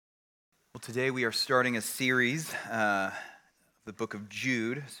Today we are starting a series, the book of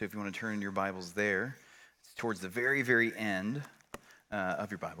Jude. So if you want to turn your Bibles there, it's towards the very, very end of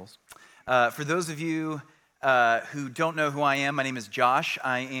your Bibles. For those of you who don't know who I am, my name is Josh.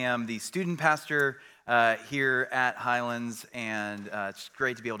 I am the student pastor here at Highlands, and it's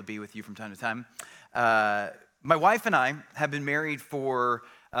great to be able to be with you from time to time. My wife and I have been married for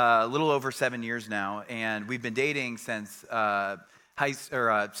a little over 7 years now, and we've been dating since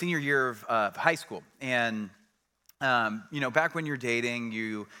senior year of high school. And back when you're dating,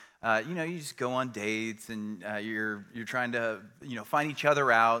 you just go on dates, and you're trying to find each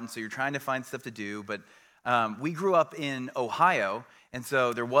other out, and so you're trying to find stuff to do. But we grew up in Ohio, and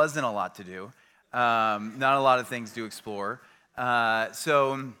so there wasn't a lot to do, not a lot of things to explore.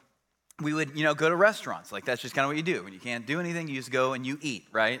 So we would go to restaurants. Like, that's just kind of what you do. When you can't do anything, you just go and you eat,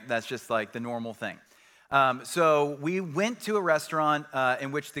 right? That's just like the normal thing. So we went to a restaurant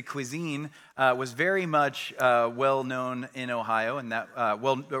in which the cuisine was very much well known in Ohio, and that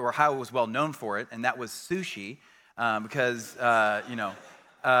Ohio was well known for it, and that was sushi, because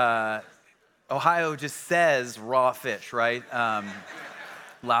Ohio just says raw fish, right?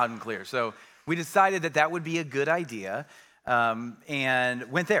 Loud and clear. So we decided that would be a good idea,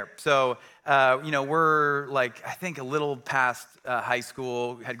 and went there. So we're like, I think a little past high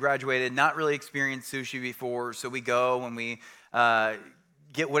school, had graduated, not really experienced sushi before. So we go and we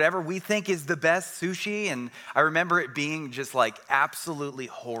get whatever we think is the best sushi. And I remember it being just like absolutely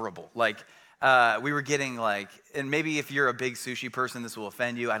horrible. Like we were getting like, and maybe if you're a big sushi person, this will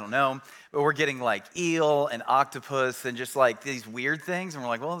offend you, I don't know. But we're getting like eel and octopus and just like these weird things. And we're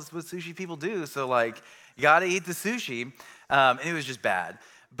like, well, this is what sushi people do. So like, you got to eat the sushi. And it was just bad.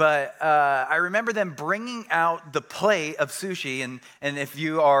 But I remember them bringing out the plate of sushi, and if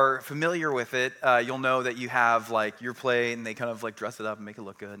you are familiar with it, you'll know that you have like your plate, and they kind of like dress it up and make it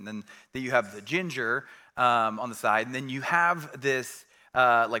look good, and then you have the ginger on the side, and then you have this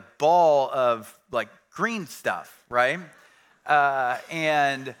like ball of like green stuff, right?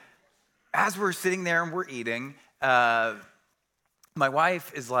 And as we're sitting there and we're eating, my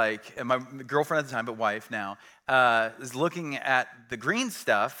wife is like, my girlfriend at the time, but wife now, is looking at the green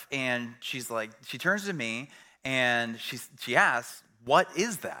stuff, and she's like, she turns to me, and she asks, "What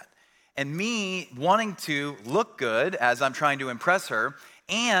is that?" And me wanting to look good as I'm trying to impress her,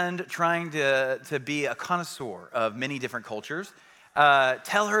 and trying to be a connoisseur of many different cultures,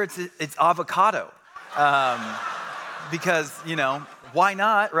 tell her it's avocado, because why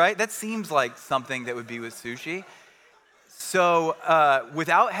not, right? That seems like something that would be with sushi. So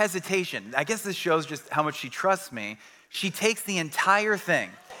without hesitation, I guess this shows just how much she trusts me, she takes the entire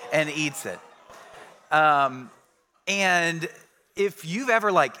thing and eats it. And if you've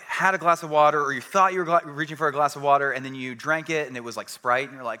ever like had a glass of water, or you thought you were reaching for a glass of water, and then you drank it and it was like Sprite,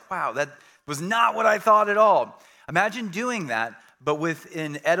 and you're like, wow, that was not what I thought at all. Imagine doing that, but with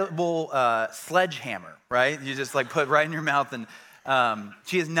an edible sledgehammer, right? You just like put right in your mouth, and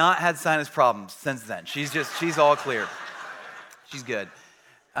she has not had sinus problems since then. She's all clear. She's good.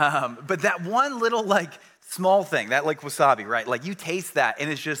 But that one little like small thing, that like wasabi, right? Like you taste that and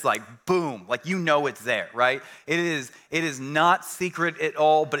it's just like boom, like it's there, right? It is not secret at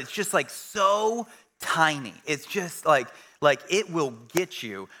all, but it's just like so tiny. It's just like it will get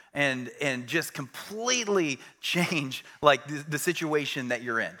you and just completely change like the situation that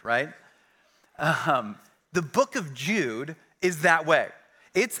you're in, right? The book of Jude is that way.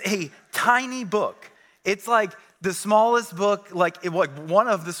 It's a tiny book. It's like the smallest book, like one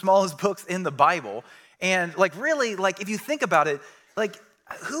of the smallest books in the Bible. And like really, like if you think about it, like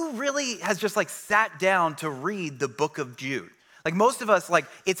who really has just like sat down to read the book of Jude? Like most of us, like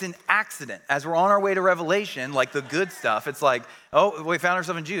it's an accident. As we're on our way to Revelation, like the good stuff, it's like, oh, we found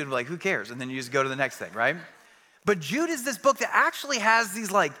ourselves in Jude. We're like, who cares? And then you just go to the next thing, right? But Jude is this book that actually has these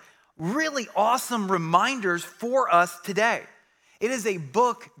like really awesome reminders for us today. It is a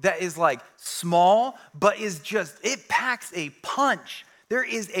book that is like small, but it packs a punch. There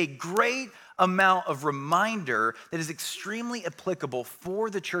is a great amount of reminder that is extremely applicable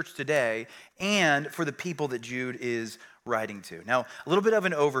for the church today and for the people that Jude is writing to. Now, a little bit of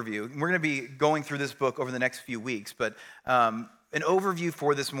an overview. We're going to be going through this book over the next few weeks, but an overview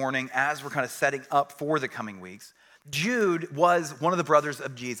for this morning as we're kind of setting up for the coming weeks. Jude was one of the brothers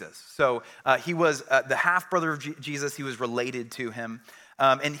of Jesus. So he was the half-brother of Jesus. He was related to him.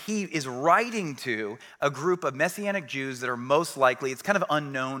 And he is writing to a group of Messianic Jews that are most likely, it's kind of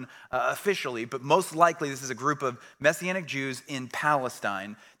unknown officially, but most likely this is a group of Messianic Jews in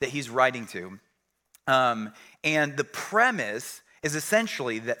Palestine that he's writing to. And the premise is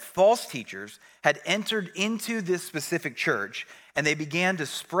essentially that false teachers had entered into this specific church and they began to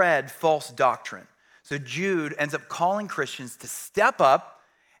spread false doctrine. So Jude ends up calling Christians to step up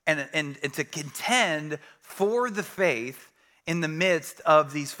and to contend for the faith in the midst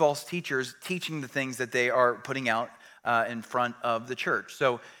of these false teachers teaching the things that they are putting out in front of the church.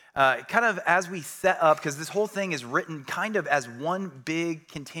 So kind of as we set up, because this whole thing is written kind of as one big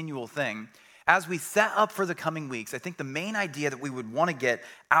continual thing, as we set up for the coming weeks, I think the main idea that we would want to get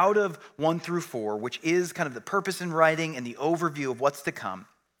out of 1 through 4, which is kind of the purpose in writing and the overview of what's to come,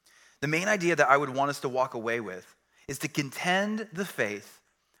 the main idea that I would want us to walk away with is to contend the faith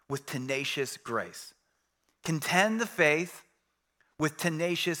with tenacious grace. Contend the faith with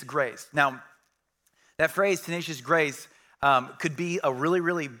tenacious grace. Now, that phrase, tenacious grace, could be a really,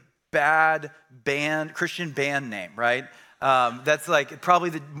 really bad Christian band name, right? That's like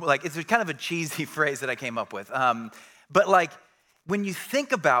probably it's kind of a cheesy phrase that I came up with. But like when you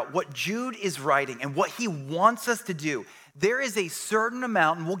think about what Jude is writing and what he wants us to do, there is a certain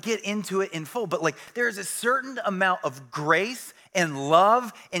amount, and we'll get into it in full, but like there is a certain amount of grace and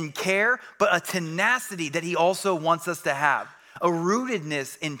love and care, but a tenacity that he also wants us to have. A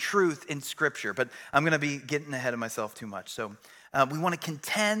rootedness in truth in Scripture. But I'm going to be getting ahead of myself too much. So we want to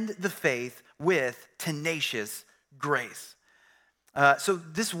contend the faith with tenacious grace. So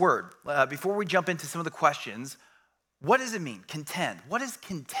this word, before we jump into some of the questions, what does it mean, contend? What does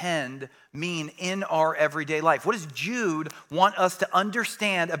contend mean in our everyday life? What does Jude want us to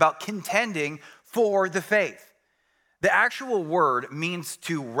understand about contending for the faith? The actual word means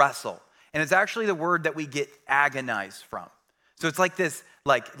to wrestle. And it's actually the word that we get agonize from. So it's like this,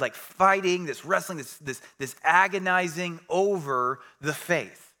 like fighting, this wrestling, this agonizing over the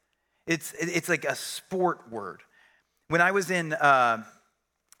faith. It's like a sport word. When I was in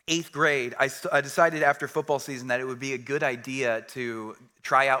 8th grade, I decided after football season that it would be a good idea to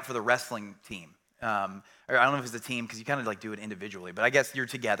try out for the wrestling team. Or I don't know if it's a team because you kind of like do it individually, but I guess you're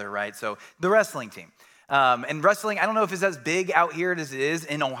together, right? So the wrestling team. And wrestling, I don't know if it's as big out here as it is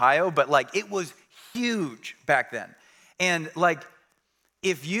in Ohio, but like it was huge back then. And like,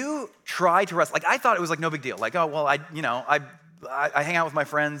 if you try to wrestle, like I thought it was like no big deal. Like, oh, well, I hang out with my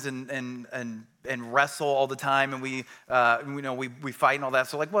friends and wrestle all the time, and we fight and all that.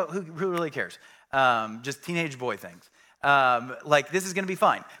 So like, well, who really cares? Just teenage boy things. Like this is gonna be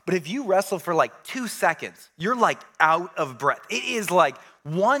fine. But if you wrestle for like 2 seconds, you're like out of breath. It is like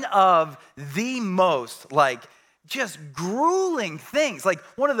one of the most like just grueling things. Like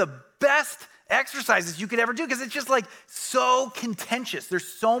one of the best exercises you could ever do because it's just like so contentious. There's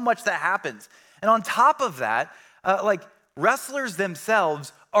so much that happens. And on top of that, like wrestlers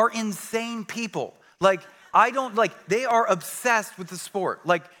themselves are insane people. Like they are obsessed with the sport.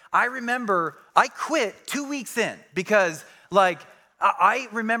 Like I remember I quit 2 weeks in because like I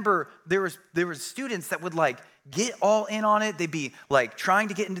remember there was students that would like get all in on it. They'd be like trying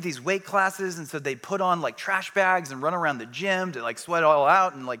to get into these weight classes, and so they'd put on like trash bags and run around the gym to like sweat it all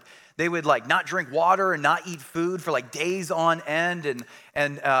out, and like they would like not drink water and not eat food for like days on end.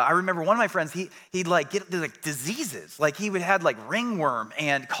 And I remember one of my friends, he'd like get like diseases. Like he would had like ringworm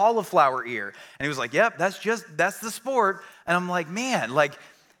and cauliflower ear. And he was like, yep, that's the sport. And I'm like, man, like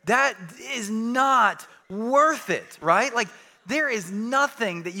that is not worth it, right? Like there is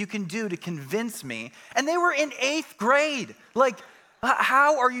nothing that you can do to convince me. And they were in 8th grade. Like,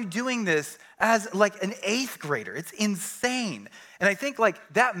 how are you doing this as like an 8th grader? It's insane. And I think like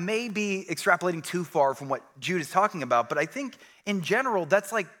that may be extrapolating too far from what Jude is talking about, but I think in general,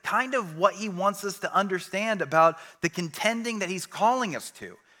 that's like kind of what he wants us to understand about the contending that he's calling us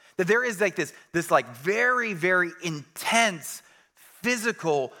to. That there is like this like very, very intense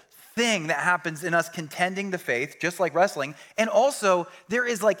physical thing that happens in us contending the faith, just like wrestling. And also there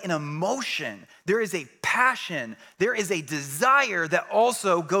is like an emotion, there is a passion, there is a desire that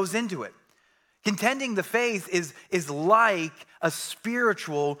also goes into it. Contending the faith is like a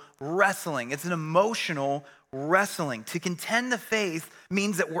spiritual wrestling. It's an emotional wrestling. To contend the faith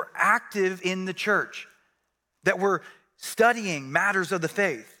means that we're active in the church, that we're studying matters of the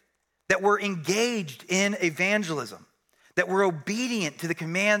faith, that we're engaged in evangelism, that we're obedient to the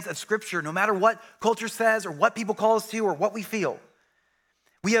commands of Scripture, no matter what culture says or what people call us to or what we feel.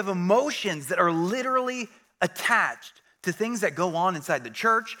 We have emotions that are literally attached to things that go on inside the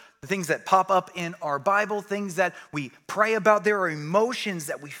church, the things that pop up in our Bible, things that we pray about. There are emotions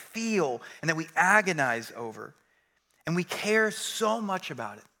that we feel and that we agonize over. And we care so much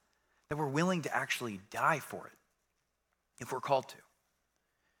about it that we're willing to actually die for it if we're called to.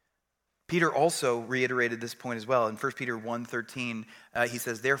 Peter also reiterated this point as well. In 1 Peter 1:13, he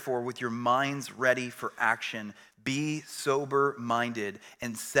says, therefore, with your minds ready for action, be sober-minded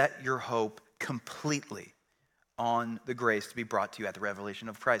and set your hope completely on the grace to be brought to you at the revelation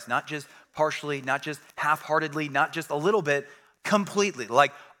of Christ. Not just partially, not just half-heartedly, not just a little bit, completely,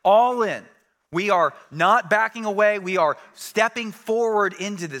 like all in. We are not backing away. We are stepping forward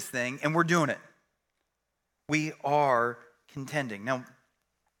into this thing, and we're doing it. We are contending. Now,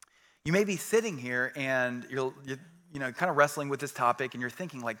 you may be sitting here and you're kind of wrestling with this topic, and you're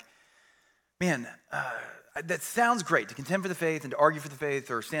thinking like, man, that sounds great, to contend for the faith and to argue for the faith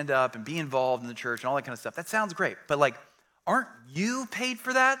or stand up and be involved in the church and all that kind of stuff. That sounds great. But like, aren't you paid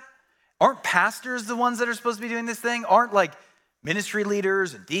for that? Aren't pastors the ones that are supposed to be doing this thing? Aren't like ministry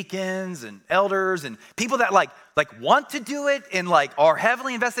leaders and deacons and elders and people that like want to do it and like are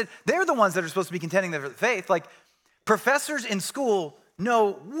heavily invested? They're the ones that are supposed to be contending for the faith. Like, professors in school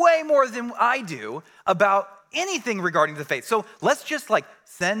know way more than I do about anything regarding the faith. So let's just like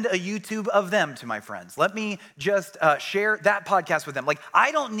send a YouTube of them to my friends. Let me just share that podcast with them. Like,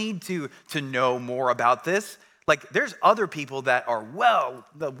 I don't need to know more about this. Like, there's other people that are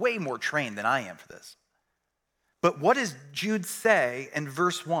way more trained than I am for this. But what does Jude say in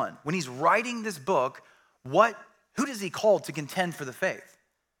verse 1? When he's writing this book, who does he call to contend for the faith?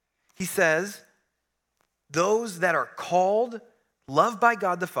 He says, those that are called, loved by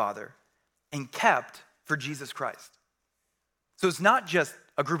God the Father, and kept for Jesus Christ. So it's not just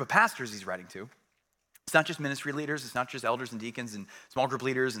a group of pastors he's writing to. It's not just ministry leaders. It's not just elders and deacons and small group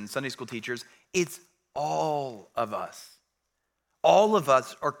leaders and Sunday school teachers. It's all of us. All of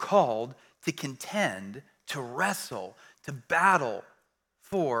us are called to contend, to wrestle, to battle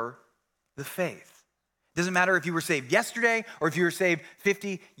for the faith. It doesn't matter if you were saved yesterday or if you were saved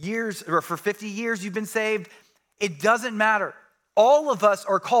 50 years, or for 50 years you've been saved. It doesn't matter. All of us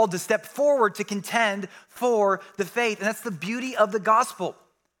are called to step forward to contend for the faith. And that's the beauty of the gospel.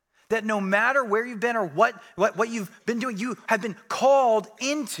 That no matter where you've been or what you've been doing, you have been called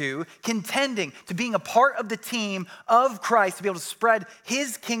into contending, to being a part of the team of Christ, to be able to spread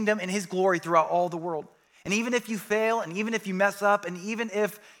his kingdom and his glory throughout all the world. And even if you fail, and even if you mess up, and even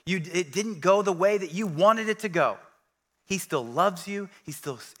if it didn't go the way that you wanted it to go, he still loves you, he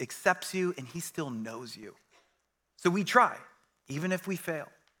still accepts you, and he still knows you. So we try, even if we fail,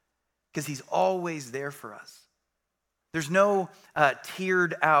 because he's always there for us. There's no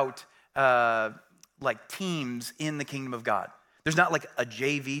tiered out like teams in the kingdom of God. There's not like a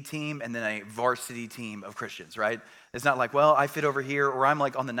JV team and then a varsity team of Christians, right? It's not like, well, I fit over here, or I'm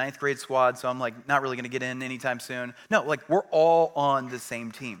like on the 9th grade squad, so I'm like not really gonna get in anytime soon. No, like we're all on the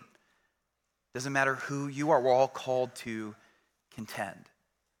same team. Doesn't matter who you are, we're all called to contend.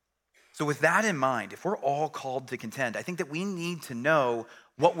 So with that in mind, if we're all called to contend, I think that we need to know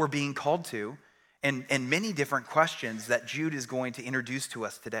what we're being called to, and many different questions that Jude is going to introduce to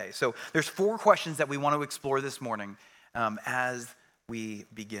us today. So there's 4 questions that we want to explore this morning as we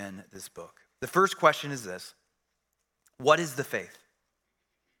begin this book. The first question is this: what is the faith?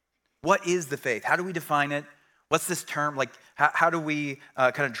 What is the faith? How do we define it? What's this term? Like, how do we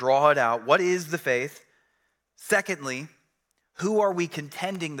kind of draw it out? What is the faith? Secondly, who are we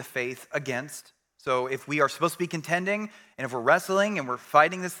contending the faith against? So if we are supposed to be contending, and if we're wrestling and we're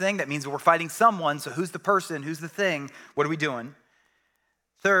fighting this thing, that means we're fighting someone. So who's the person? Who's the thing? What are we doing?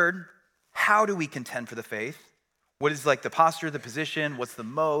 Third, how do we contend for the faith? What is like the posture, the position? What's the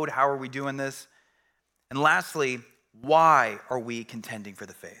mode? How are we doing this? And lastly, why are we contending for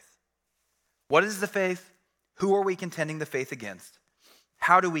the faith? What is the faith? Who are we contending the faith against?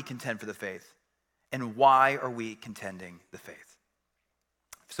 How do we contend for the faith? And why are we contending the faith?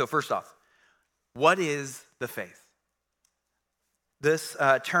 So first off, what is the faith? This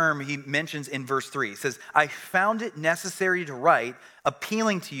term he mentions in verse 3. He says, I found it necessary to write,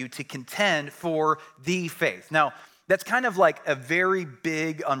 appealing to you to contend for the faith. Now, that's kind of like a very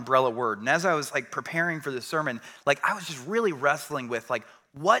big umbrella word. And as I was like preparing for this sermon, like I was just really wrestling with like,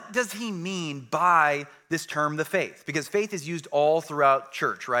 what does he mean by this term, the faith? Because faith is used all throughout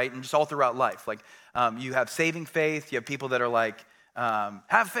church, right? And just all throughout life. Like you have saving faith. You have people that are like,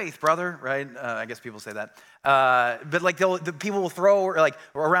 have faith, brother, right? I guess people say that. But like the people will throw like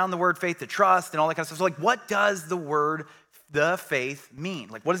around the word faith to trust and all that kind of stuff. So like, what does the word, the faith mean?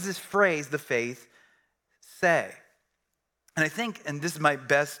 Like, what does this phrase, the faith, say? And I think, and this is my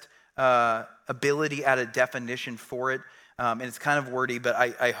best ability at a definition for it, and it's kind of wordy, but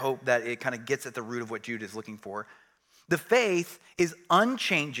I hope that it kind of gets at the root of what Jude is looking for. The faith is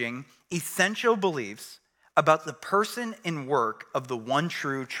unchanging, essential beliefs about the person and work of the one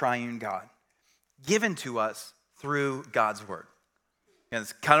true triune God, given to us through God's word.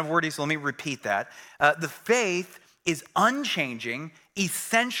 It's kind of wordy, so let me repeat that. The faith is unchanging,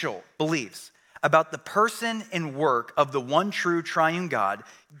 essential beliefs about the person and work of the one true triune God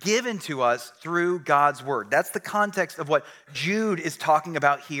given to us through God's word. That's the context of what Jude is talking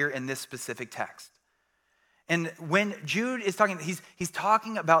about here in this specific text. And when Jude is talking, he's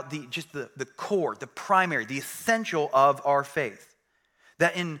talking about the core, the primary, the essential of our faith.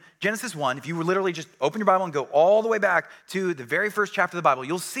 That in Genesis 1, if you were literally just open your Bible and go all the way back to the very first chapter of the Bible,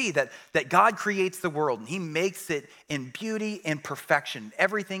 you'll see that God creates the world and he makes it in beauty and perfection.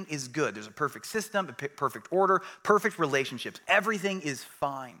 Everything is good. There's a perfect system, a perfect order, perfect relationships. Everything is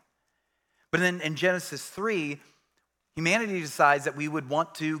fine. But then in Genesis 3, humanity decides that we would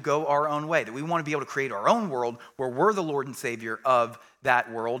want to go our own way, that we want to be able to create our own world where we're the Lord and Savior of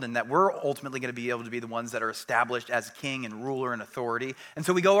that world, and that we're ultimately going to be able to be the ones that are established as king and ruler and authority. And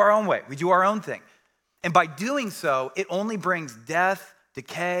so we go our own way. We do our own thing. And by doing so, it only brings death,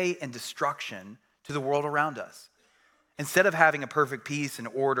 decay, and destruction to the world around us. Instead of having a perfect peace and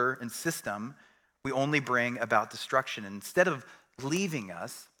order and system, we only bring about destruction. And instead of leaving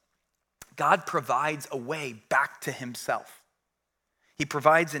us, God provides a way back to himself. He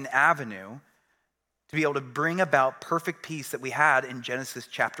provides an avenue to be able to bring about perfect peace that we had in Genesis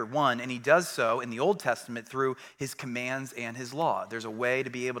chapter 1. And he does so in the Old Testament through his commands and his law. There's a way to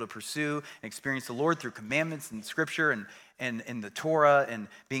be able to pursue and experience the Lord through commandments and scripture and in the Torah and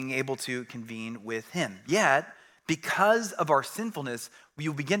being able to convene with him. Yet, because of our sinfulness,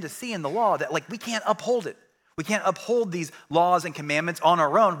 you'll begin to see in the law that we can't uphold it. We can't uphold these laws and commandments on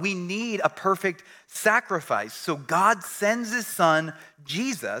our own. We need a perfect sacrifice. So God sends his son,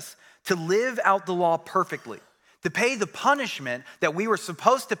 Jesus, to live out the law perfectly, to pay the punishment that we were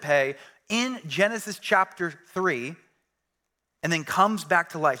supposed to pay in Genesis chapter 3, and then comes back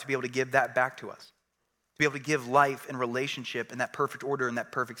to life to be able to give that back to us, to be able to give life and relationship and that perfect order and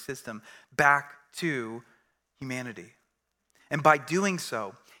that perfect system back to humanity. And by doing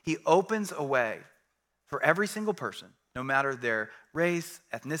so, he opens a way for every single person, no matter their race,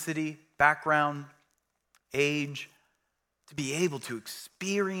 ethnicity, background, age, to be able to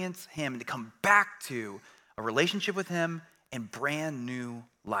experience him and to come back to a relationship with him and brand new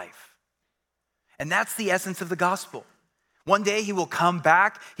life. And that's the essence of the gospel. One day he will come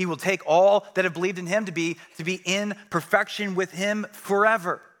back. He will take all that have believed in him to be in perfection with him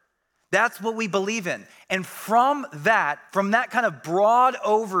forever. That's what we believe in. And from that kind of broad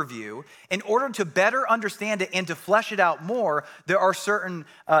overview, in order to better understand it and to flesh it out more, there are certain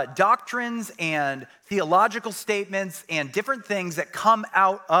doctrines and theological statements and different things that come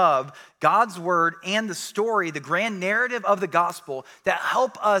out of God's word and the story, the grand narrative of the gospel, that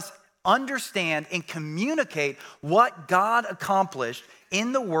help us understand and communicate what God accomplished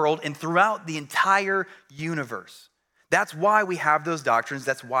in the world and throughout the entire universe. That's why we have those doctrines.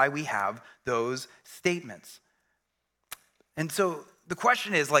 That's why we have those statements. And so the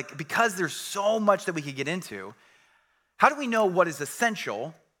question is, because there's so much that we could get into, how do we know what is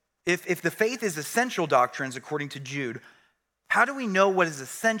essential? If the faith is essential doctrines, according to Jude, how do we know what is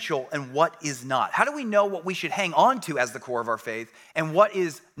essential and what is not? How do we know what we should hang on to as the core of our faith and what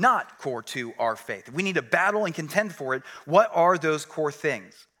is not core to our faith? If we need to battle and contend for it, what are those core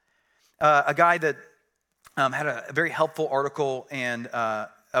things? A guy that had a very helpful article and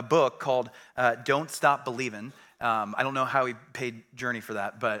a book called Don't Stop Believin'. I don't know how he paid Journey for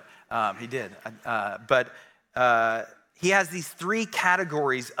that, but he did. But he has these 3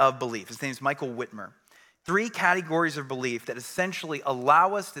 categories of belief. His name is Michael Whitmer. 3 categories of belief that essentially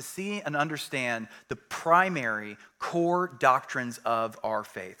allow us to see and understand the primary core doctrines of our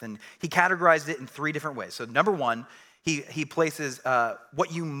faith. And he categorized it in 3 different ways. So number 1, he places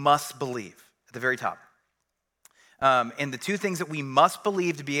what you must believe at the very top. And the 2 things that we must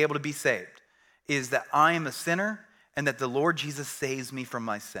believe to be able to be saved is that I am a sinner and that the Lord Jesus saves me from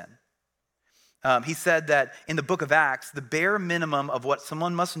my sin. He said that in the book of Acts, the bare minimum of what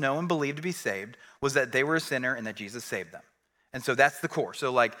someone must know and believe to be saved was that they were a sinner and that Jesus saved them. And so that's the core.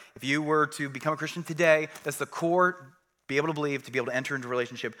 So if you were to become a Christian today, that's the core, be able to believe, to be able to enter into a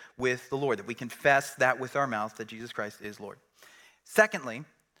relationship with the Lord, that we confess that with our mouth that Jesus Christ is Lord. Secondly,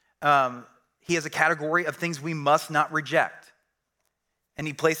 he has a category of things we must not reject. And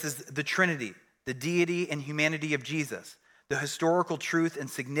he places the Trinity, the deity and humanity of Jesus, the historical truth and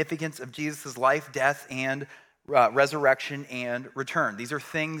significance of Jesus' life, death, and resurrection and return. These are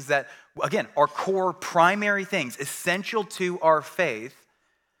things that, again, are core primary things, essential to our faith,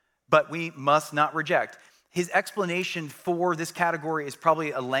 but we must not reject. His explanation for this category is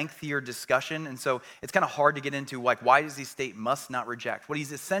probably a lengthier discussion, and so it's kind of hard to get into, why does he state must not reject? What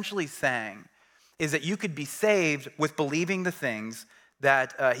he's essentially saying is that you could be saved with believing the things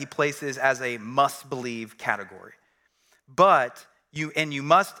that he places as a must-believe category. But you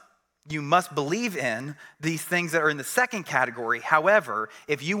must believe in these things that are in the second category. However,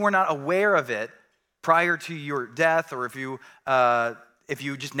 if you were not aware of it prior to your death, or if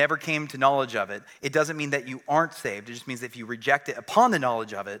you just never came to knowledge of it, it doesn't mean that you aren't saved. It just means that if you reject it upon the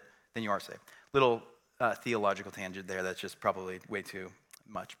knowledge of it, then you are saved. Little theological tangent there. That's just probably way too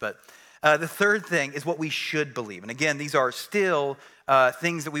much. But the third thing is what we should believe. And again, these are still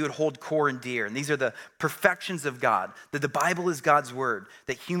things that we would hold core and dear. And these are the perfections of God, that the Bible is God's word,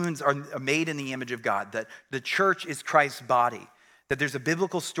 that humans are made in the image of God, that the church is Christ's body, that there's a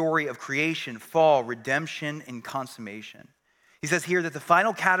biblical story of creation, fall, redemption, and consummation. He says here that the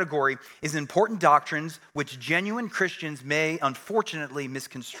final category is important doctrines which genuine Christians may unfortunately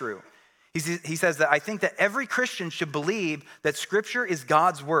misconstrue. He says that I think that every Christian should believe that Scripture is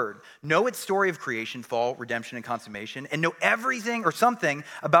God's word, know its story of creation, fall, redemption, and consummation, and know everything or something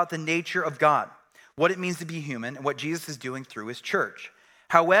about the nature of God, what it means to be human, and what Jesus is doing through his church.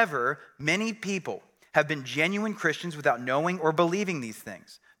 However, many people have been genuine Christians without knowing or believing these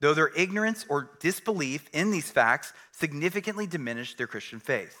things, though their ignorance or disbelief in these facts significantly diminish their Christian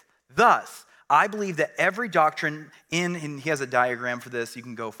faith. Thus, I believe that every doctrine and he has a diagram for this. You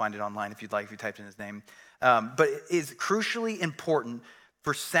can go find it online if you'd like, if you typed in his name. But it is crucially important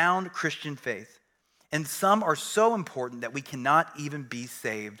for sound Christian faith. And some are so important that we cannot even be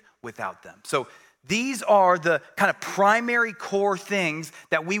saved without them. So these are the kind of primary core things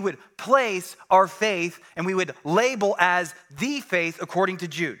that we would place our faith and we would label as the faith according to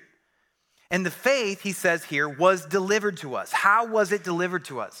Jude. And the faith, he says here, was delivered to us. How was it delivered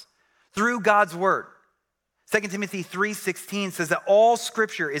to us? Through God's word. 2 Timothy 3:16 says that all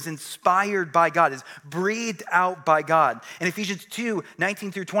scripture is inspired by God, is breathed out by God. In Ephesians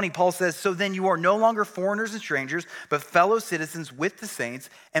 2:19 through 20, Paul says, so then you are no longer foreigners and strangers, but fellow citizens with the saints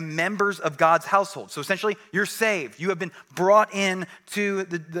and members of God's household. So essentially, you're saved. You have been brought in to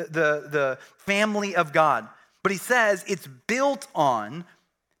the family of God. But he says it's built on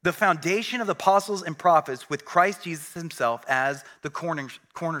the foundation of the apostles and prophets with Christ Jesus himself as the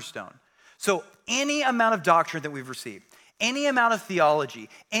cornerstone. So any amount of doctrine that we've received, any amount of theology,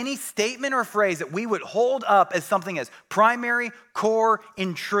 any statement or phrase that we would hold up as something as primary, core,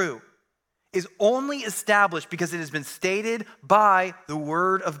 and true is only established because it has been stated by the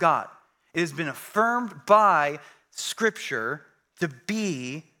word of God. It has been affirmed by Scripture to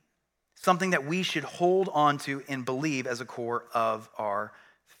be something that we should hold on to and believe as a core of our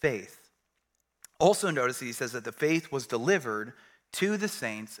faith. Also notice that he says that the faith was delivered to the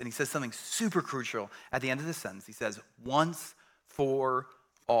saints, and he says something super crucial at the end of the sentence. He says, once for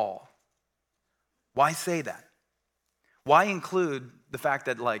all. Why say that? Why include the fact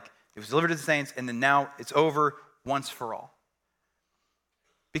that it was delivered to the saints and then now it's over once for all?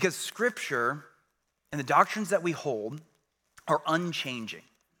 Because Scripture and the doctrines that we hold are unchanging.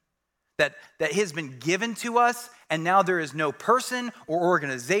 That has been given to us, and now there is no person or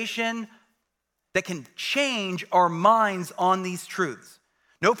organization that can change our minds on these truths.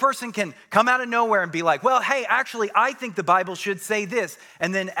 No person can come out of nowhere and be like, well, hey, actually, I think the Bible should say this,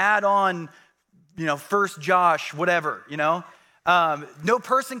 and then add on, 1 Josh, whatever, No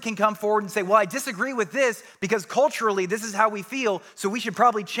person can come forward and say, well, I disagree with this because culturally this is how we feel, so we should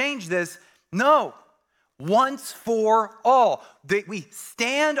probably change this. No. Once for all. We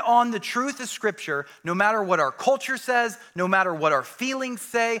stand on the truth of Scripture no matter what our culture says, no matter what our feelings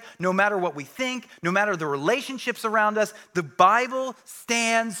say, no matter what we think, no matter the relationships around us. The Bible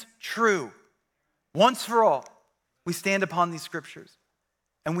stands true. Once for all, we stand upon these Scriptures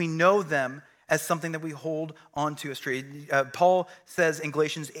and we know them as something that we hold on to straight. Paul says in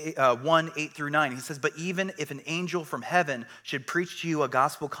Galatians 1:8 through 9, he says, but even if an angel from heaven should preach to you a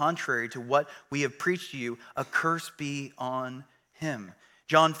gospel contrary to what we have preached to you, a curse be on him.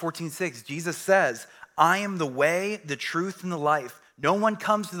 John 14:6, Jesus says, I am the way, the truth, and the life. No one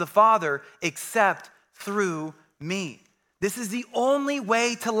comes to the Father except through me. This is the only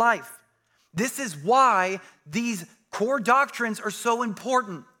way to life. This is why these core doctrines are so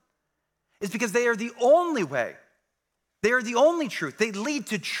important. Is because they are the only way. They are the only truth. They lead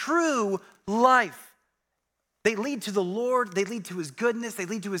to true life. They lead to the Lord. They lead to his goodness. They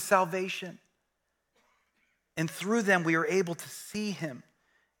lead to his salvation. And through them, we are able to see him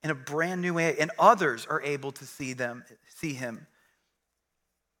in a brand new way. And others are able to see him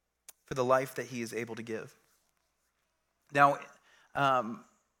for the life that he is able to give. Now,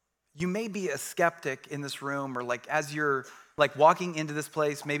 you may be a skeptic in this room, or as you're walking into this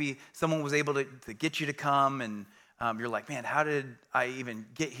place, maybe someone was able to get you to come, and you're like, man, how did I even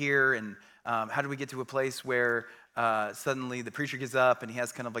get here? And how did we get to a place where suddenly the preacher gets up and he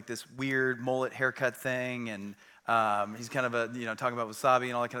has kind of like this weird mullet haircut thing, and he's kind of talking about wasabi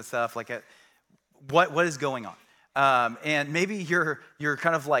and all that kind of stuff. Like, what is going on? And maybe you're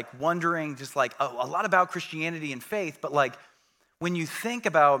kind of like wondering just like a lot about Christianity and faith, but like when you think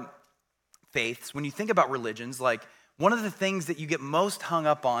about faiths, when you think about religions, like one of the things that you get most hung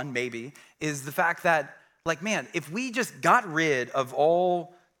up on maybe is the fact that like, man, if we just got rid of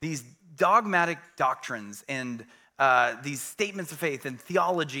all these dogmatic doctrines and these statements of faith and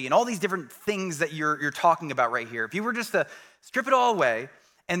theology and all these different things that you're talking about right here, if you were just to strip it all away,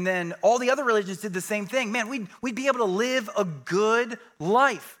 and then all the other religions did the same thing, man, we'd be able to live a good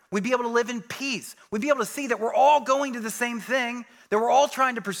life. We'd be able to live in peace. We'd be able to see that we're all going to the same thing, that we're all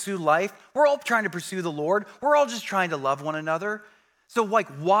trying to pursue life. We're all trying to pursue the Lord. We're all just trying to love one another. So like,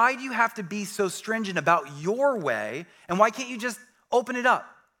 why do you have to be so stringent about your way? And why can't you just open it up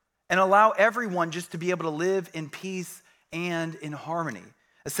and allow everyone just to be able to live in peace and in harmony?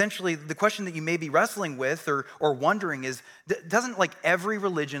 Essentially, the question that you may be wrestling with or wondering is, doesn't like every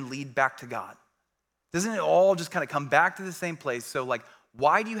religion lead back to God? Doesn't it all just kind of come back to the same place? So like,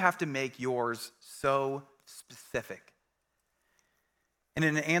 why do you have to make yours so specific? And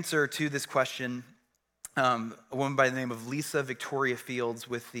in an answer to this question, a woman by the name of Lisa Victoria Fields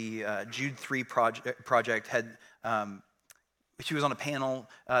with the Jude 3 project had, she was on a panel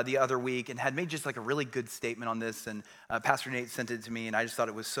the other week and had made just like a really good statement on this, and Pastor Nate sent it to me, and I just thought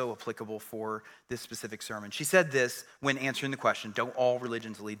it was so applicable for this specific sermon. She said this when answering the question, don't all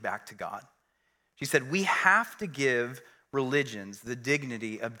religions lead back to God? She said, we have to give religions the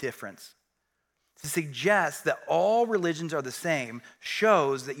dignity of difference. To suggest that all religions are the same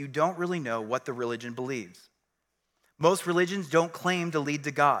shows that you don't really know what the religion believes. Most religions don't claim to lead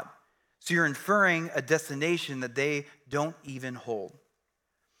to God, so you're inferring a destination that they don't even hold.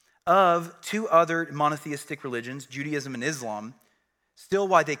 Of two other monotheistic religions, Judaism and Islam, still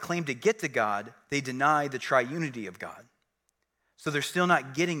while they claim to get to God, they deny the triunity of God. So they're still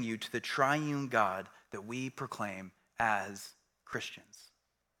not getting you to the triune God that we proclaim as Christians.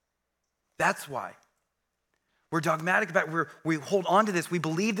 That's why we're dogmatic about it. We hold on to this. We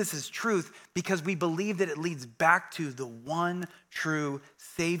believe this is truth because we believe that it leads back to the one true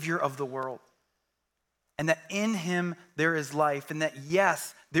Savior of the world. And that in him there is life. And that,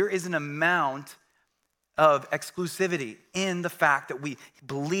 yes, there is an amount of exclusivity in the fact that we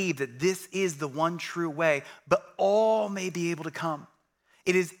believe that this is the one true way, but all may be able to come.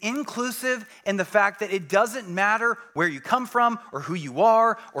 It is inclusive in the fact that it doesn't matter where you come from or who you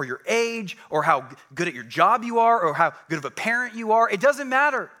are or your age or how good at your job you are or how good of a parent you are. It doesn't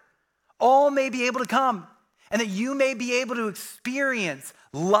matter. All may be able to come, and that you may be able to experience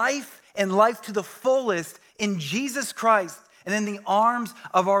life and life to the fullest in Jesus Christ and in the arms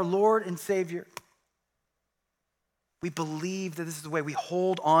of our Lord and Savior. We believe that this is the way. We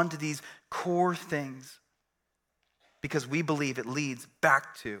hold on to these core things because we believe it leads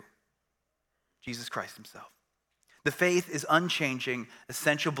back to Jesus Christ himself. The faith is unchanging,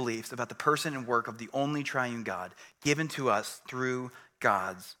 essential beliefs about the person and work of the only triune God given to us through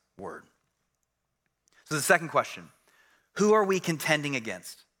God's word. So the second question, who are we contending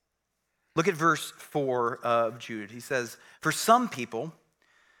against? Look at verse 4 of Jude. He says, for some people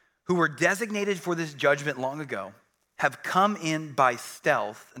who were designated for this judgment long ago have come in by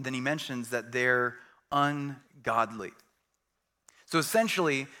stealth, and then he mentions that they're ungodly. So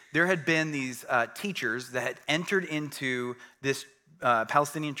essentially, there had been these teachers that had entered into this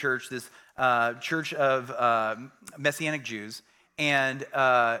Palestinian church, this church of Messianic Jews, and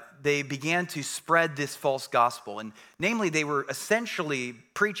they began to spread this false gospel. And namely, they were essentially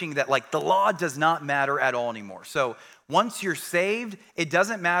preaching that like the law does not matter at all anymore. So once you're saved, it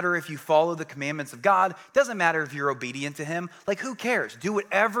doesn't matter if you follow the commandments of God. It doesn't matter if you're obedient to him. Like, who cares? Do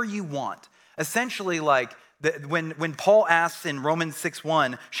whatever you want. Essentially, like when Paul asks in Romans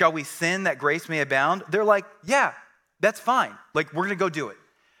 6:1, shall we sin that grace may abound? They're like, yeah, that's fine. Like, we're going to go do it.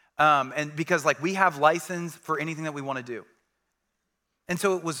 And because like we have license for anything that we want to do. And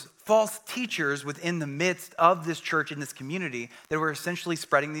so it was false teachers within the midst of this church and this community that were essentially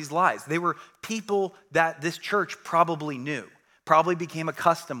spreading these lies. They were people that this church probably knew, probably became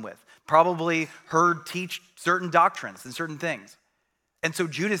accustomed with, probably heard teach certain doctrines and certain things. And so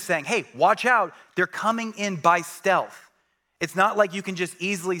Jude is saying, hey, watch out. They're coming in by stealth. It's not like you can just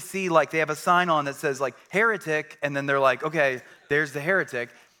easily see like they have a sign on that says like heretic, and then they're like, okay, there's the heretic.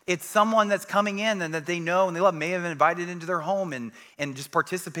 It's someone that's coming in and that they know and they love, may have invited into their home and just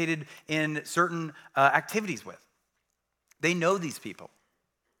participated in certain activities with. They know these people.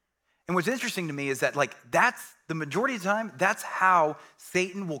 And what's interesting to me is that that's the majority of the time, that's how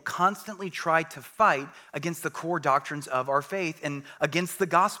Satan will constantly try to fight against the core doctrines of our faith and against the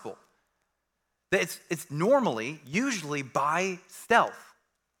gospel. It's usually by stealth.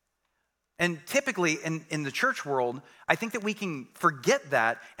 And typically in the church world, I think that we can forget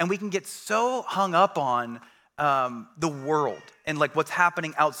that and we can get so hung up on the world and what's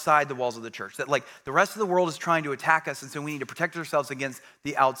happening outside the walls of the church. That the rest of the world is trying to attack us, and so we need to protect ourselves against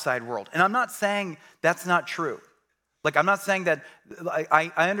the outside world. And I'm not saying that's not true. I'm not saying that,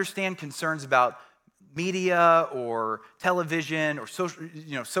 I understand concerns about media or television or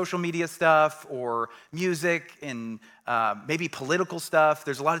social media stuff or music and maybe political stuff.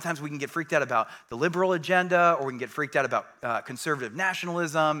 There's a lot of times we can get freaked out about the liberal agenda, or we can get freaked out about conservative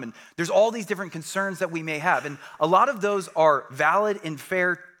nationalism. And there's all these different concerns that we may have. And a lot of those are valid and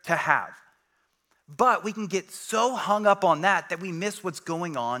fair to have. But we can get so hung up on that we miss what's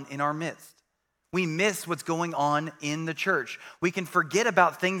going on in our midst. We miss what's going on in the church. We can forget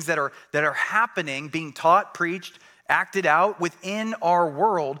about things that are happening, being taught, preached, acted out within our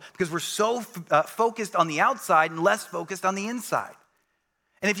world because we're so focused on the outside and less focused on the inside.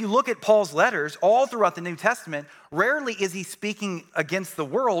 And if you look at Paul's letters all throughout the New Testament, rarely is he speaking against the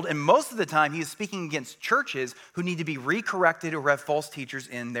world, and most of the time he is speaking against churches who need to be recorrected or have false teachers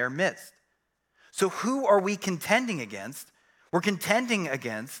in their midst. So who are we contending against? We're contending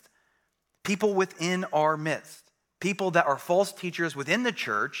against people within our midst, people that are false teachers within the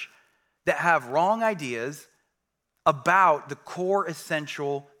church that have wrong ideas about the core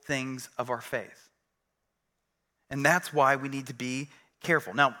essential things of our faith. And that's why we need to be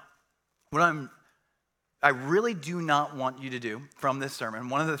careful. Now, I really do not want you to do from this sermon,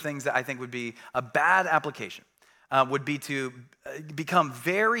 one of the things that I think would be a bad application would be to become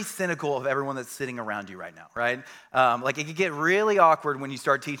very cynical of everyone that's sitting around you right now, right? It could get really awkward when you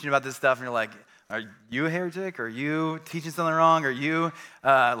start teaching about this stuff and you're like, are you a heretic? Are you teaching something wrong? Are you,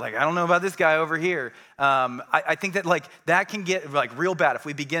 I don't know about this guy over here. I think that that can get real bad if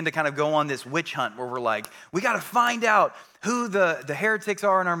we begin to kind of go on this witch hunt where we're we got to find out who the heretics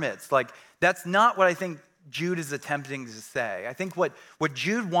are in our midst. That's not what I think Jude is attempting to say. I think what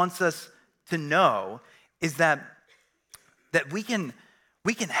Jude wants us to know is that we can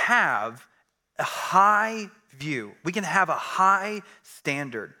have a high view. We can have a high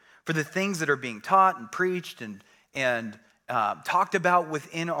standard for the things that are being taught and preached and talked about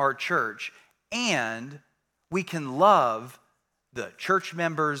within our church. And we can love the church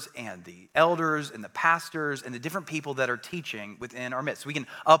members and the elders and the pastors and the different people that are teaching within our midst. We can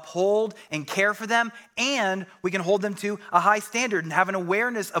uphold and care for them, and we can hold them to a high standard and have an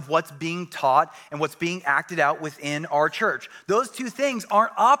awareness of what's being taught and what's being acted out within our church. Those two things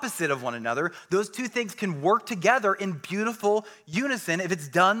aren't opposite of one another. Those two things can work together in beautiful unison if it's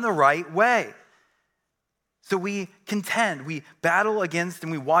done the right way. So we contend, we battle against,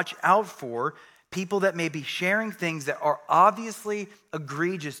 and we watch out for people that may be sharing things that are obviously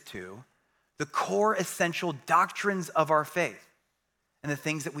egregious to the core essential doctrines of our faith and the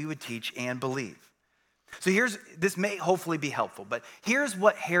things that we would teach and believe. So this may hopefully be helpful, but here's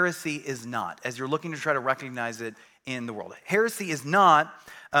what heresy is not as you're looking to try to recognize it in the world. Heresy is not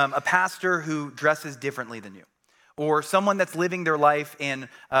a pastor who dresses differently than you, or someone that's living their life and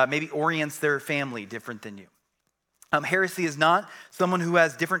maybe orients their family different than you. Heresy is not someone who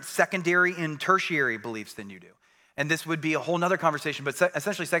has different secondary and tertiary beliefs than you do. And this would be a whole nother conversation, but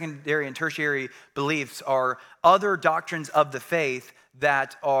essentially secondary and tertiary beliefs are other doctrines of the faith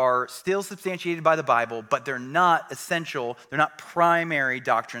that are still substantiated by the Bible, but they're not essential, they're not primary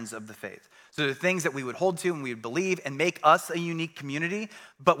doctrines of the faith. So they're things that we would hold to and we would believe and make us a unique community,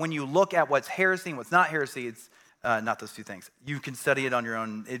 but when you look at what's heresy and what's not heresy, it's not those two things. You can study it on your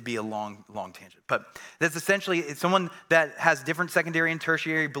own. It'd be a long tangent. But that's essentially, it's someone that has different secondary and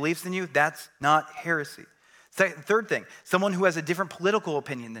tertiary beliefs than you. That's not heresy. Third thing, someone who has a different political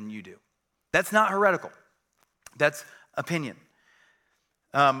opinion than you do. That's not heretical. That's opinion.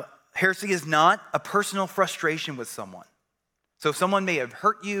 Heresy is not a personal frustration with someone. So someone may have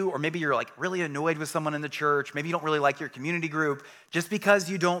hurt you, or maybe you're really annoyed with someone in the church. Maybe you don't really like your community group. Just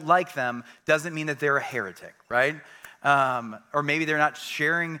because you don't like them doesn't mean that they're a heretic, right? Or maybe they're not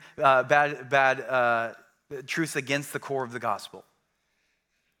sharing bad truths against the core of the gospel.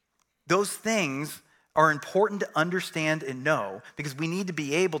 Those things are important to understand and know because we need to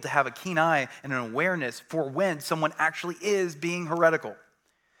be able to have a keen eye and an awareness for when someone actually is being heretical.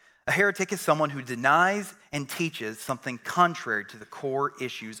 A heretic is someone who denies and teaches something contrary to the core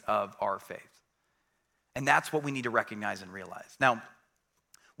issues of our faith. And that's what we need to recognize and realize. Now,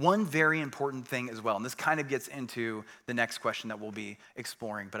 one very important thing as well, and this kind of gets into the next question that we'll be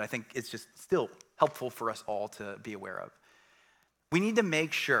exploring, but I think it's just still helpful for us all to be aware of. We need to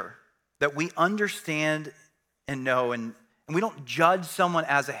make sure that we understand and know, and we don't judge someone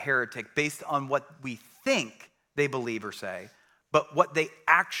as a heretic based on what we think they believe or say, but what they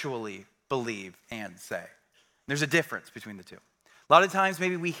actually believe and say. There's a difference between the two. A lot of times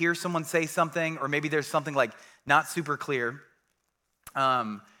maybe we hear someone say something, or maybe there's something like not super clear,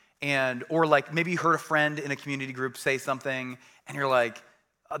 or like maybe you heard a friend in a community group say something and you're like,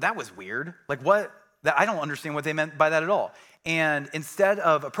 oh, that was weird. Like what? I don't understand what they meant by that at all. And instead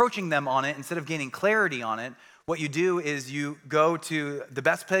of approaching them on it, instead of gaining clarity on it, what you do is you go to the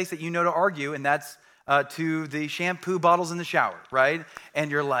best place that you know to argue, and that's to the shampoo bottles in the shower, right?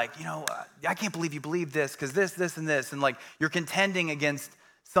 And you're like, I can't believe you believe this because this, and this. And like you're contending against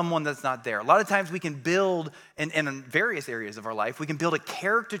someone that's not there. A lot of times we can build, in various areas of our life, we can build a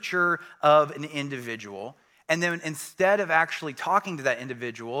caricature of an individual. And then instead of actually talking to that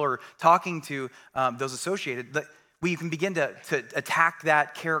individual or talking to those associated, we can begin to attack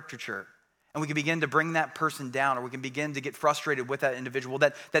that caricature. And we can begin to bring that person down, or we can begin to get frustrated with that individual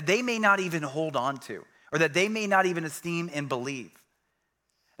that they may not even hold on to, or that they may not even esteem and believe.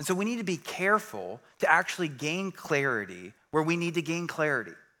 And so we need to be careful to actually gain clarity where we need to gain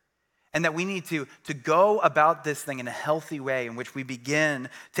clarity. And that we need to go about this thing in a healthy way in which we begin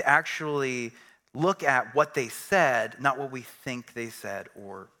to actually look at what they said, not what we think they said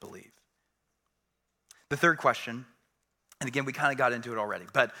or believe. The third question, and again, we kind of got into it already,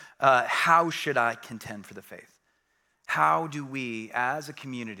 but how should I contend for the faith? How do we, as a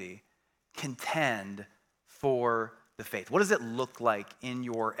community, contend for the faith? What does it look like in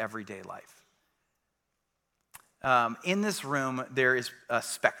your everyday life? In this room, there is a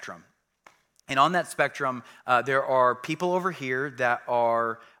spectrum. And on that spectrum, there are people over here that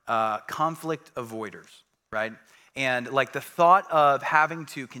are conflict avoiders, right? And like the thought of having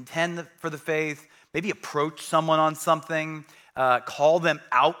to contend for the faith, maybe approach someone on something, call them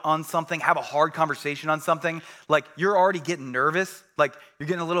out on something, have a hard conversation on something, like you're already getting nervous, like you're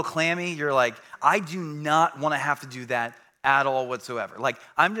getting a little clammy, you're like, I do not want to have to do that at all whatsoever. Like,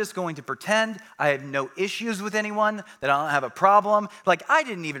 I'm just going to pretend I have no issues with anyone, that I don't have a problem. Like, I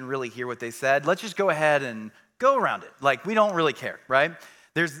didn't even really hear what they said. Let's just go ahead and go around it. Like, we don't really care, right?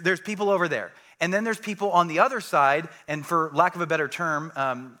 There's people over there. And then there's people on the other side, and for lack of a better term,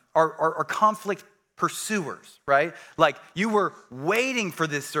 are conflict pursuers, right? Like you were waiting for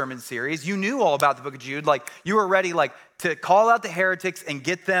this sermon series. You knew all about the book of Jude. Like you were ready to call out the heretics and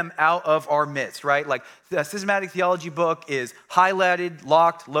get them out of our midst, right? Like the systematic theology book is highlighted,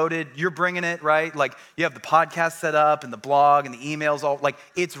 locked, loaded. You're bringing it, right? Like you have the podcast set up and the blog and the emails, all like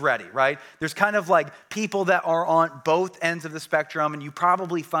it's ready, right? There's kind of like people that are on both ends of the spectrum, and you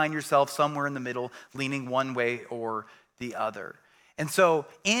probably find yourself somewhere in the middle, leaning one way or the other. And so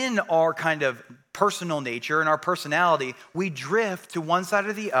in our kind of personal nature and our personality, we drift to one side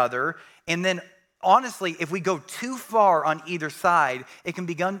or the other. And then honestly, if we go too far on either side, it can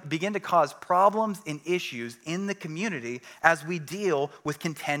begin to cause problems and issues in the community as we deal with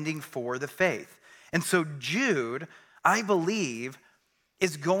contending for the faith. And so Jude, I believe,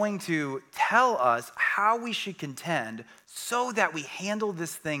 is going to tell us how we should contend so that we handle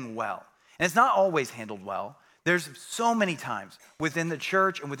this thing well. And it's not always handled well. There's so many times within the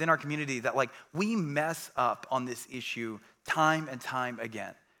church and within our community that like we mess up on this issue time and time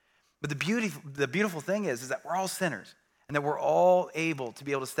again. But the beautiful thing is that we're all sinners, and that we're all able to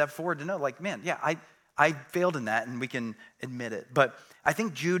be able to step forward to know like, man, yeah, I failed in that, and we can admit it. But I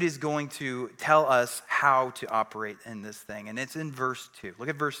think Jude is going to tell us how to operate in this thing. And it's in verse 2. Look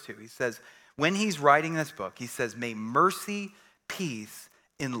at verse 2. He says, when he's writing this book, he says, may mercy, peace,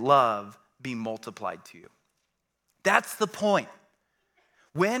 and love be multiplied to you. That's the point.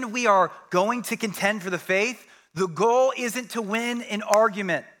 When we are going to contend for the faith, the goal isn't to win an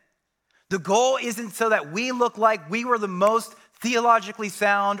argument. The goal isn't so that we look like we were the most theologically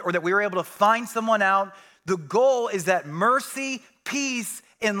sound or that we were able to find someone out. The goal is that mercy, peace,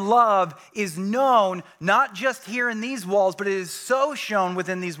 and love is known not just here in these walls, but it is so shown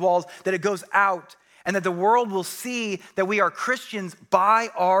within these walls that it goes out, and that the world will see that we are Christians by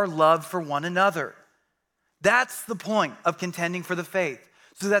our love for one another. That's the point of contending for the faith,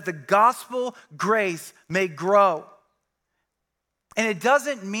 so that the gospel grace may grow. And it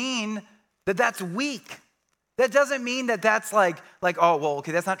doesn't mean that that's weak. That doesn't mean that that's like, oh, well,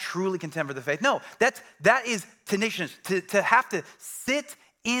 okay, that's not truly contend for the faith. No, that is tenacious, to have to sit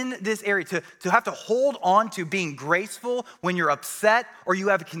in this area, to have to hold on to being graceful when you're upset or you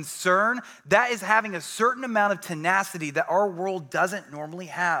have a concern, that is having a certain amount of tenacity that our world doesn't normally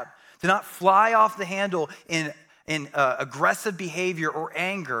have. To not fly off the handle in aggressive behavior or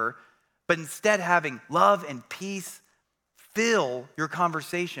anger, but instead having love and peace fill your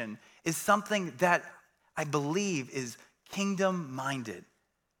conversation is something that I believe is kingdom-minded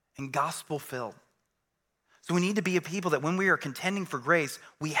and gospel-filled. So we need to be a people that when we are contending for grace,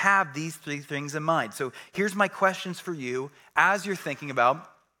 we have these three things in mind. So here's my questions for you as you're thinking about,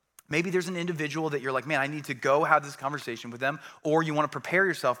 maybe there's an individual that you're like, man, I need to go have this conversation with them, or you want to prepare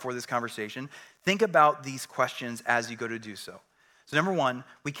yourself for this conversation. Think about these questions as you go to do so. So number one,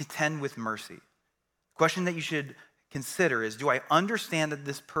 we contend with mercy. The question that you should consider is, do I understand that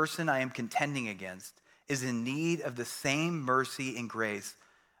this person I am contending against is in need of the same mercy and grace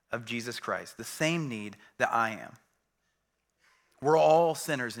of Jesus Christ, the same need that I am? We're all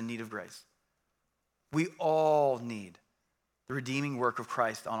sinners in need of grace. We all need the redeeming work of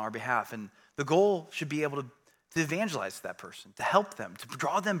Christ on our behalf. And the goal should be able to evangelize that person, to help them, to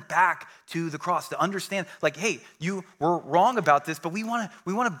draw them back to the cross, to understand, like, hey, you were wrong about this, but we want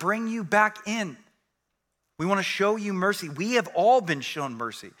to bring you back in. We want to show you mercy. We have all been shown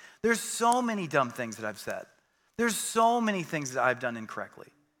mercy. There's so many dumb things that I've said. There's so many things that I've done incorrectly.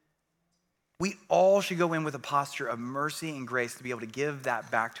 We all should go in with a posture of mercy and grace to be able to give that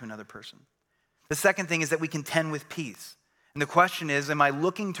back to another person. The second thing is that we contend with peace. And the question is, am I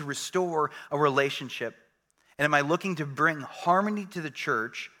looking to restore a relationship? And am I looking to bring harmony to the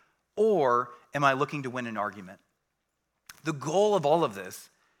church? Or am I looking to win an argument? The goal of all of this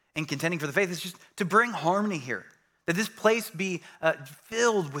in contending for the faith is just to bring harmony here. That this place be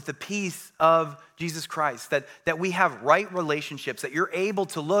filled with the peace of Jesus Christ. That we have right relationships. That you're able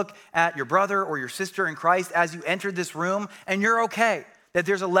to look at your brother or your sister in Christ as you enter this room and you're okay. That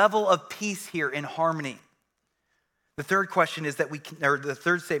there's a level of peace here in harmony. The third question is the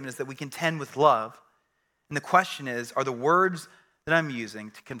third statement is that we contend with love. And the question is, are the words that I'm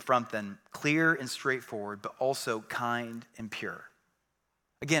using to confront them clear and straightforward, but also kind and pure?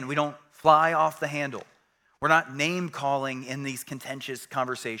 Again, we don't fly off the handle. We're not name calling in these contentious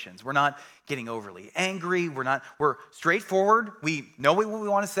conversations. We're not getting overly angry. We're straightforward. We know what we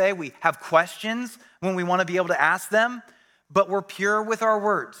want to say. We have questions when we want to be able to ask them, but we're pure with our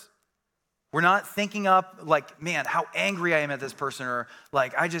words. We're not thinking up like, man, how angry I am at this person, or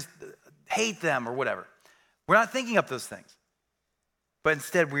like, I just hate them, or whatever. We're not thinking up those things, but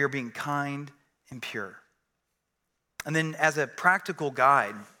instead we are being kind and pure. And then as a practical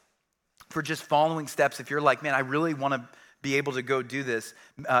guide for just following steps, if you're like, man, I really want to be able to go do this,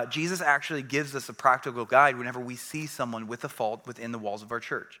 Jesus actually gives us a practical guide whenever we see someone with a fault within the walls of our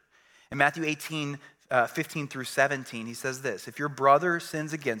church. In Matthew 18, 15 through 17, he says this: if your brother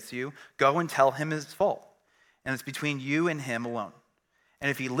sins against you, go and tell him his fault, and it's between you and him alone. And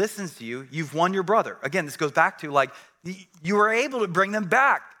if he listens to you, you've won your brother. Again, this goes back to like, you were able to bring them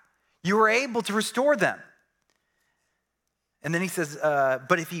back. You were able to restore them. And then he says,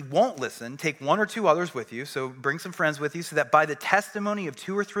 but if he won't listen, take one or two others with you, so bring some friends with you, so that by the testimony of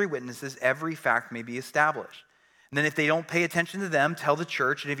 2 or 3 witnesses, every fact may be established. And then if they don't pay attention to them, tell the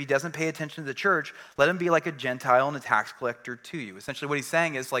church. And if he doesn't pay attention to the church, let him be like a Gentile and a tax collector to you. Essentially what he's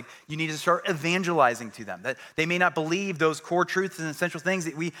saying is like, you need to start evangelizing to them. That they may not believe those core truths and essential things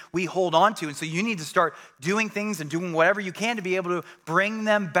that we hold on to. And so you need to start doing things and doing whatever you can to be able to bring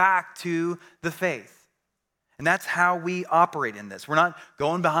them back to the faith. And that's how we operate in this. We're not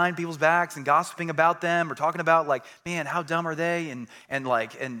going behind people's backs and gossiping about them or talking about like, man, how dumb are they?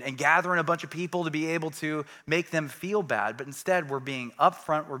 And gathering a bunch of people to be able to make them feel bad. But instead, we're being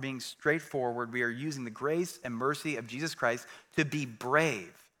upfront, we're being straightforward. We are using the grace and mercy of Jesus Christ to be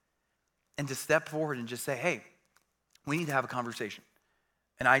brave and to step forward and just say, hey, we need to have a conversation.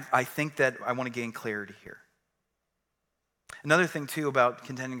 And I think that I want to gain clarity here. Another thing, too, about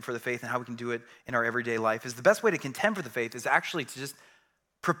contending for the faith and how we can do it in our everyday life is the best way to contend for the faith is actually to just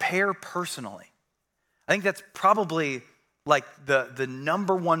prepare personally. I think that's probably like the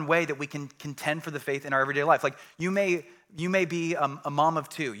number one way that we can contend for the faith in our everyday life. Like you may be a mom of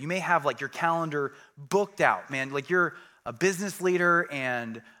 2. You may have like your calendar booked out, man. Like you're a business leader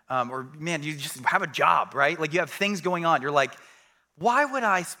and, or man, you just have a job, right? Like you have things going on. You're like, why would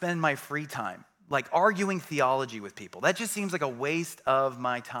I spend my free time like arguing theology with people? That just seems like a waste of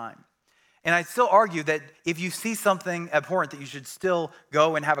my time. And I still argue that if you see something abhorrent, that you should still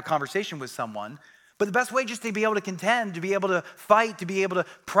go and have a conversation with someone. But the best way just to be able to contend, to be able to fight, to be able to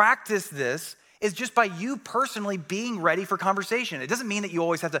practice this is just by you personally being ready for conversation. It doesn't mean that you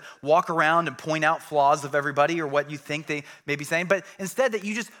always have to walk around and point out flaws of everybody or what you think they may be saying, but instead that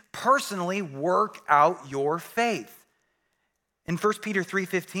you just personally work out your faith. In 1 Peter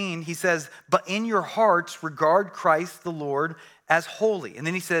 3:15, he says, "But in your hearts regard Christ the Lord as holy." And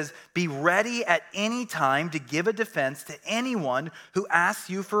then he says, "Be ready at any time to give a defense to anyone who asks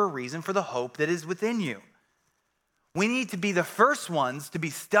you for a reason for the hope that is within you." We need to be the first ones to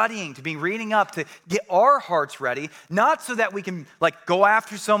be studying, to be reading up, to get our hearts ready, not so that we can go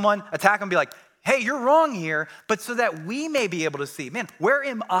after someone, attack them, be like, "Hey, you're wrong here," but so that we may be able to see, man, where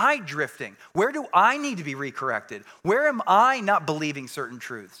am I drifting? Where do I need to be recorrected? Where am I not believing certain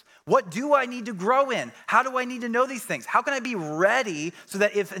truths? What do I need to grow in? How do I need to know these things? How can I be ready so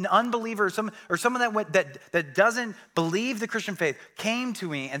that if an unbeliever or someone that doesn't believe the Christian faith came to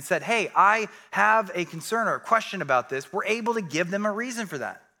me and said, "Hey, I have a concern or a question about this," we're able to give them a reason for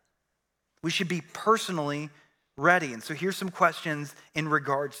that. We should be personally ready. And so here's some questions in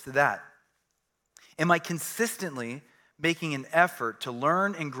regards to that. Am I consistently making an effort to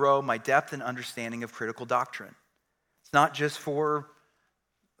learn and grow my depth and understanding of critical doctrine? It's not just for,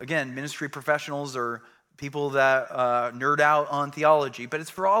 again, ministry professionals or people that nerd out on theology, but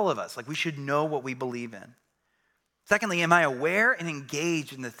it's for all of us. We should know what we believe in. Secondly, am I aware and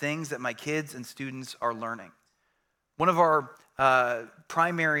engaged in the things that my kids and students are learning? One of our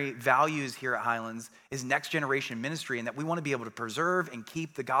primary values here at Highlands is next generation ministry, and that we want to be able to preserve and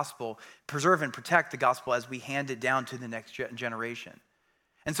keep the gospel, preserve and protect the gospel as we hand it down to the next generation.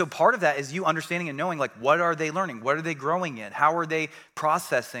 And so part of that is you understanding and knowing, what are they learning? What are they growing in? How are they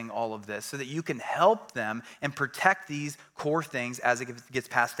processing all of this so that you can help them and protect these core things as it gets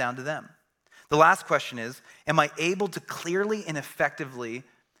passed down to them? The last question is, am I able to clearly and effectively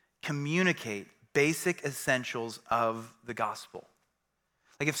communicate basic essentials of the gospel?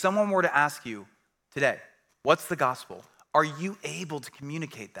 If someone were to ask you today, what's the gospel? Are you able to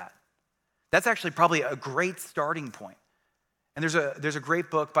communicate that? That's actually probably a great starting point. And there's a great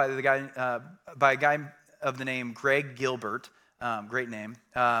book by a guy of the name Greg Gilbert, great name.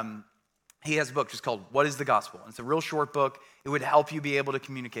 He has a book just called "What is the Gospel?" And it's a real short book. It would help you be able to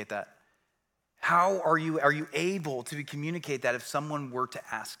communicate that. How are you able to communicate that if someone were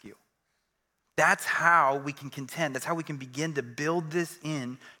to ask you? That's how we can contend. That's how we can begin to build this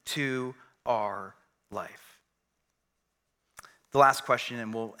into our life. The last question,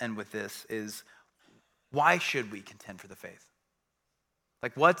 and we'll end with this, is why should we contend for the faith?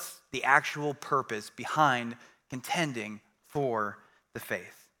 What's the actual purpose behind contending for the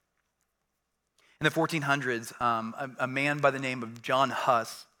faith? In the 1400s, a man by the name of John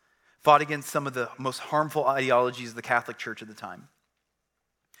Huss fought against some of the most harmful ideologies of the Catholic Church at the time.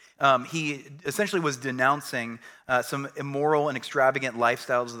 He essentially was denouncing some immoral and extravagant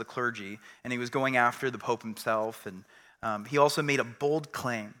lifestyles of the clergy, and he was going after the Pope himself. And he also made a bold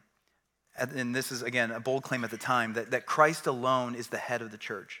claim, and this is, again, a bold claim at the time, that Christ alone is the head of the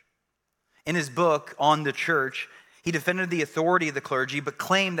church. In his book, On the Church, he defended the authority of the clergy, but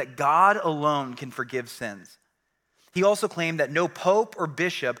claimed that God alone can forgive sins. He also claimed that no pope or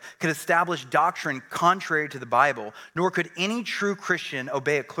bishop could establish doctrine contrary to the Bible, nor could any true Christian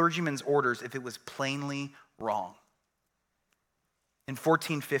obey a clergyman's orders if it was plainly wrong. In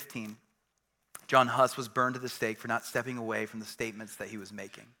 1415, John Huss was burned at the stake for not stepping away from the statements that he was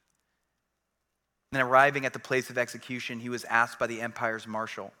making. Then arriving at the place of execution, he was asked by the empire's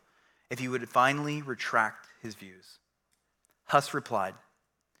marshal if he would finally retract his views. Huss replied,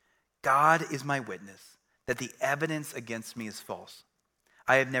 "God is my witness that the evidence against me is false.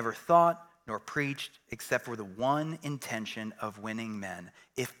 I have never thought nor preached except for the one intention of winning men,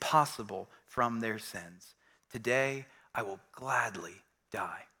 if possible, from their sins. Today, I will gladly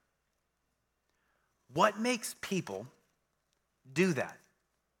die." What makes people do that?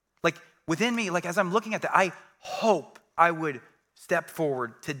 Within me, as I'm looking at that, I hope I would step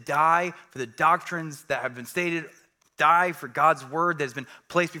forward to die for the doctrines that have been stated, die for God's word that has been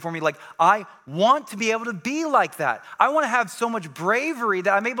placed before me. I want to be able to be like that. I want to have so much bravery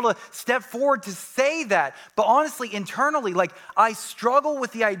that I'm able to step forward to say that. But honestly, internally, I struggle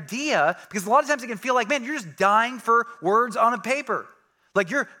with the idea, because a lot of times it can feel like, man, you're just dying for words on a paper.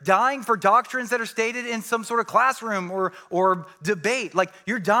 You're dying for doctrines that are stated in some sort of classroom or debate.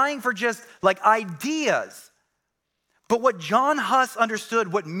 You're dying for just ideas. But what John Huss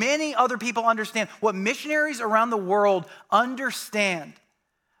understood, what many other people understand, what missionaries around the world understand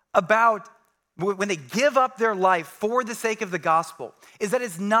about when they give up their life for the sake of the gospel, is that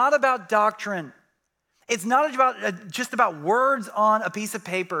it's not about doctrine. It's not just about words on a piece of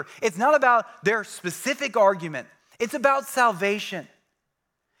paper. It's not about their specific argument. It's about salvation.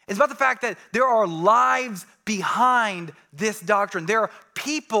 It's about the fact that there are lives behind this doctrine. There are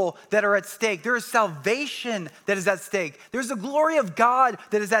people that are at stake. There is salvation that is at stake. There's the glory of God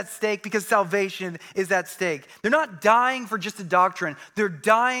that is at stake because salvation is at stake. They're not dying for just a doctrine. They're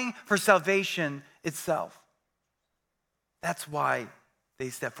dying for salvation itself. That's why they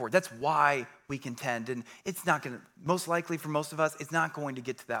step forward. That's why we contend. And it's not going to, most likely for most of us, it's not going to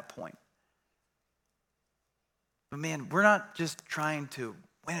get to that point. But man, we're not just trying to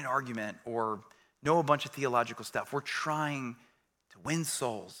win an argument or know a bunch of theological stuff. We're trying to win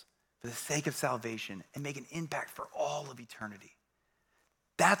souls for the sake of salvation and make an impact for all of eternity.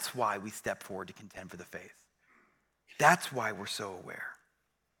 That's why we step forward to contend for the faith. That's why we're so aware.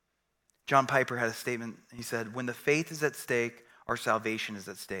 John Piper had a statement. He said, when the faith is at stake, our salvation is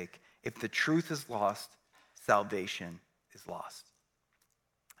at stake. If the truth is lost, salvation is lost.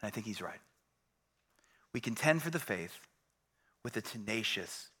 And I think he's right. We contend for the faith with a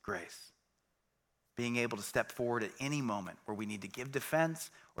tenacious grace, being able to step forward at any moment where we need to give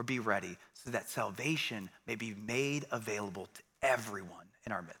defense or be ready so that salvation may be made available to everyone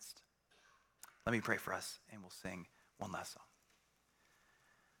in our midst. Let me pray for us and we'll sing one last song.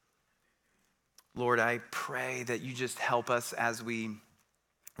 Lord, I pray that you just help us as we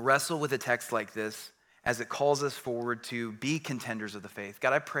wrestle with a text like this, as it calls us forward to be contenders of the faith.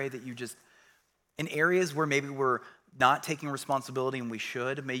 God, I pray that you just, in areas where maybe we're not taking responsibility and we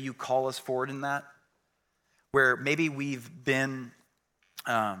should, may you call us forward in that. Where maybe we've been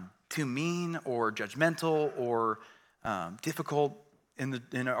too mean or judgmental or difficult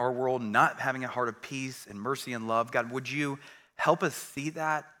in our world, not having a heart of peace and mercy and love. God, would you help us see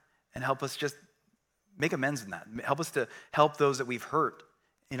that and help us just make amends in that. Help us to help those that we've hurt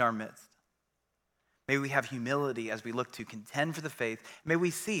in our midst. May we have humility as we look to contend for the faith. May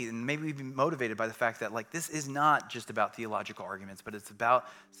we see and maybe we be motivated by the fact that this is not just about theological arguments, but it's about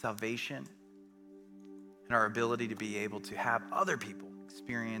salvation and our ability to be able to have other people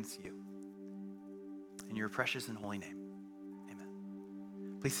experience you. In your precious and holy name,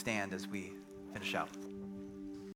 amen. Please stand as we finish out.